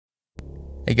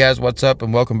Hey guys, what's up,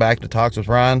 and welcome back to Talks with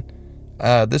Ryan.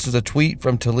 This is a tweet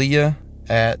from Talia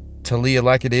at Talia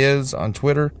Like It Is on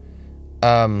Twitter.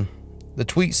 The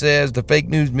tweet says, "The fake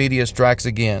news media strikes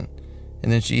again."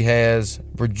 And then she has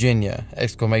Virginia,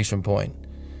 exclamation point.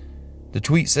 The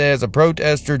tweet says, "A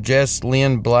protester, Jess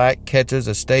Lynn Black, catches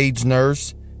a stage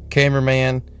nurse,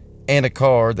 cameraman, and a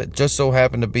car that just so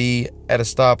happened to be at a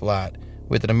stoplight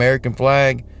with an American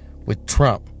flag with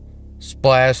Trump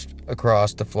splashed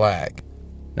across the flag."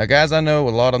 Now guys, I know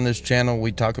a lot on this channel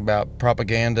we talk about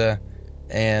propaganda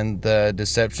and the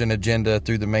deception agenda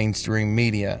through the mainstream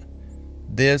media.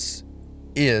 This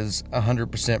is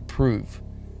 100% proof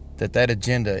that that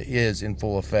agenda is in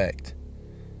full effect.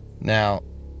 Now,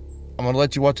 I'm going to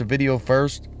let you watch a video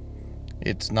first.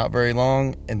 It's not very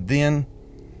long, and then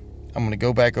I'm going to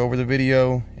go back over the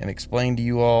video and explain to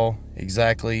you all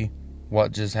exactly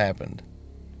what just happened.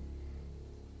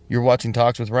 You're watching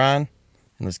Talks with Ryan,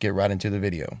 and let's get right into the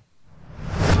video.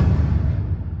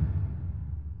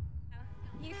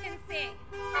 You can see.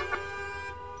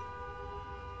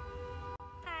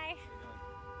 Hi.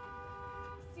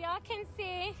 So y'all can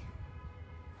see.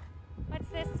 What's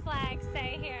this flag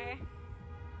say here?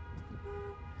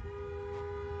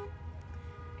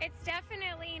 It's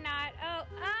definitely not. Oh,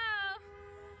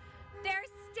 they're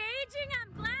staging.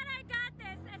 I'm glad I got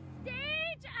this. A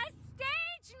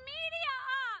stage media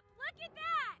op. Look at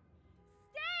that.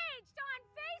 Staged on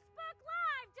Facebook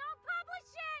Live. Don't publish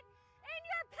it in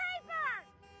your paper.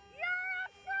 You're a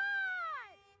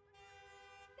fraud.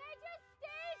 They just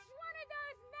staged one of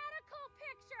those medical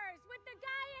pictures with the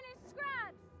guy in his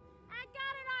scrubs and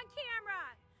got it on camera.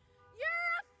 You're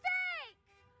a fake.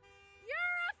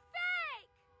 You're a fake.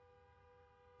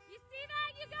 You see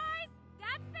that, you guys?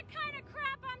 That's the kind of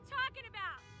crap I'm talking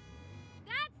about.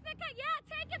 That's the kind. Yeah,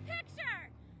 take a picture.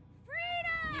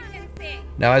 Freedom. You can see.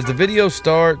 Now as the video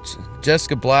starts,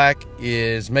 Jessica Black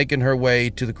is making her way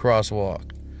to the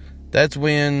crosswalk. That's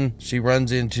when she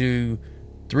runs into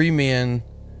three men,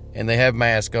 and they have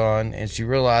masks on, and she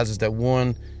realizes that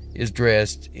one is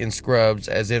dressed in scrubs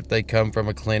as if they come from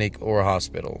a clinic or a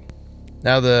hospital.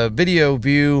 Now the video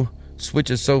view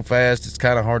switches so fast it's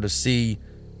kind of hard to see,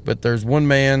 but there's one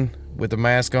man with a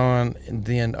mask on, and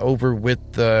then over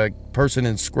with the person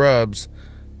in scrubs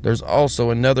there's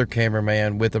also another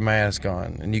cameraman with a mask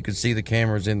on, and you can see the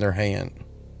cameras in their hand.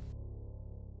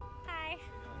 Hi.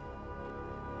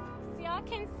 So y'all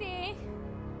can see.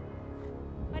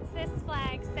 What's this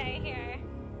flag say here?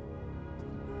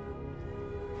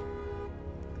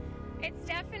 It's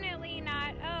definitely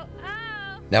not.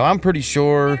 Now I'm pretty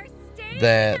sure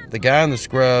that the guy in the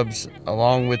scrubs,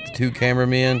 along with the two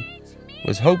cameramen,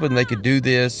 was hoping they could do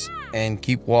this and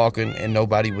keep walking and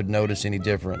nobody would notice any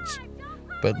difference.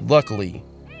 But luckily,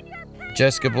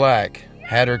 Jessica Black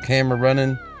had her camera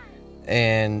running,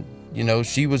 and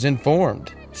she was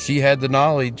informed. She had the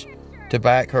knowledge to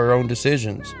back her own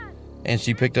decisions, and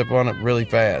she picked up on it really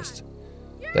fast.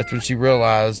 That's when she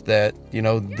realized that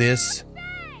this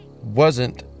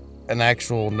wasn't an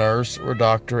actual nurse or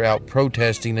doctor out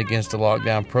protesting against the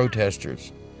lockdown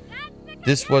protesters.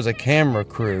 This was a camera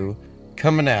crew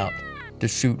coming out to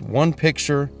shoot one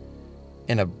picture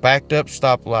in a backed up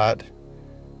stoplight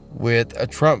with a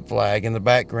Trump flag in the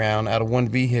background out of one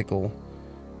vehicle,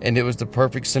 and it was the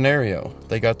perfect scenario.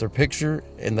 They got their picture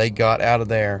and they got out of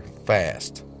there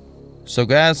fast. So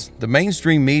guys, the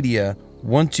mainstream media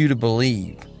wants you to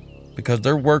believe, because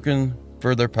they're working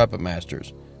for their puppet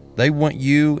masters. They want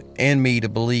you and me to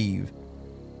believe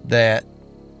that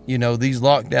these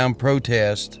lockdown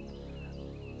protests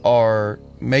are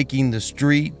making the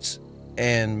streets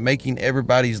and making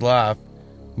everybody's life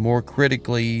more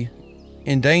critically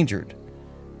endangered,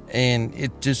 and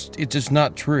it's just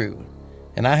not true.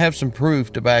 And I have some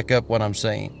proof to back up what I'm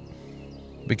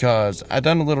saying, because I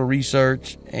done a little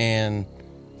research and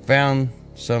found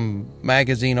some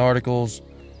magazine articles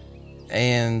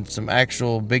and some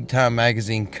actual big time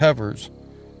magazine covers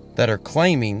that are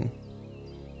claiming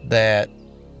that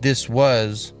this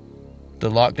was the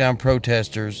lockdown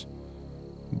protesters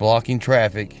blocking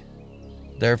traffic.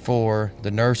 Therefore,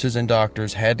 the nurses and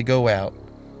doctors had to go out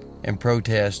and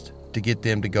protest to get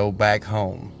them to go back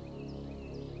home.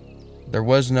 There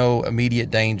was no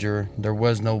immediate danger. There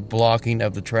was no blocking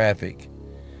of the traffic.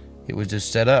 It was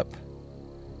just set up,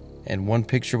 and one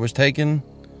picture was taken,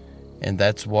 and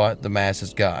that's what the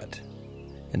masses got.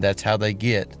 And that's how they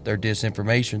get their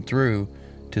disinformation through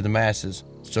to the masses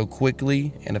so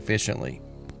quickly and efficiently.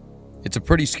 It's a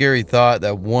pretty scary thought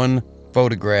that one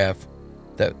photograph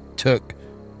that took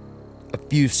a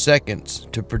few seconds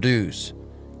to produce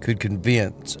could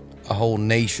convince a whole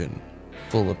nation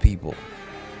full of people.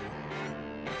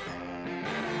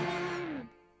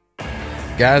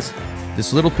 Guys,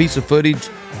 this little piece of footage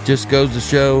just goes to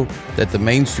show that the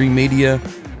mainstream media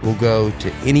will go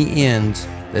to any ends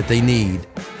that they need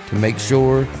to make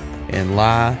sure and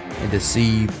lie and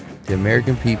deceive the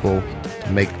American people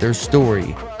to make their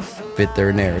story fit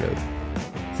their narrative.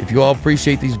 If you all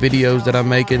appreciate these videos that I'm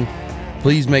making,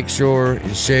 please make sure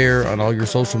and share on all your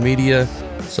social media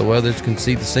so others can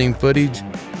see the same footage.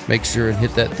 Make sure and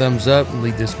hit that thumbs up and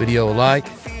leave this video a like.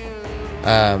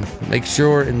 Make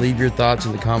sure and leave your thoughts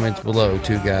in the comments below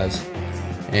too, guys.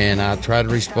 And I try to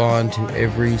respond to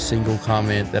every single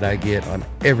comment that I get on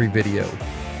every video,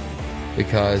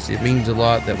 because it means a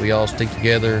lot that we all stick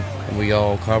together and we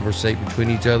all conversate between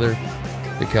each other,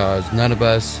 because none of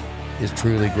us is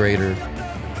truly greater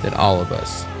than all of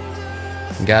us.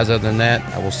 And guys, other than that,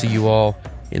 I will see you all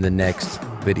in the next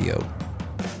video.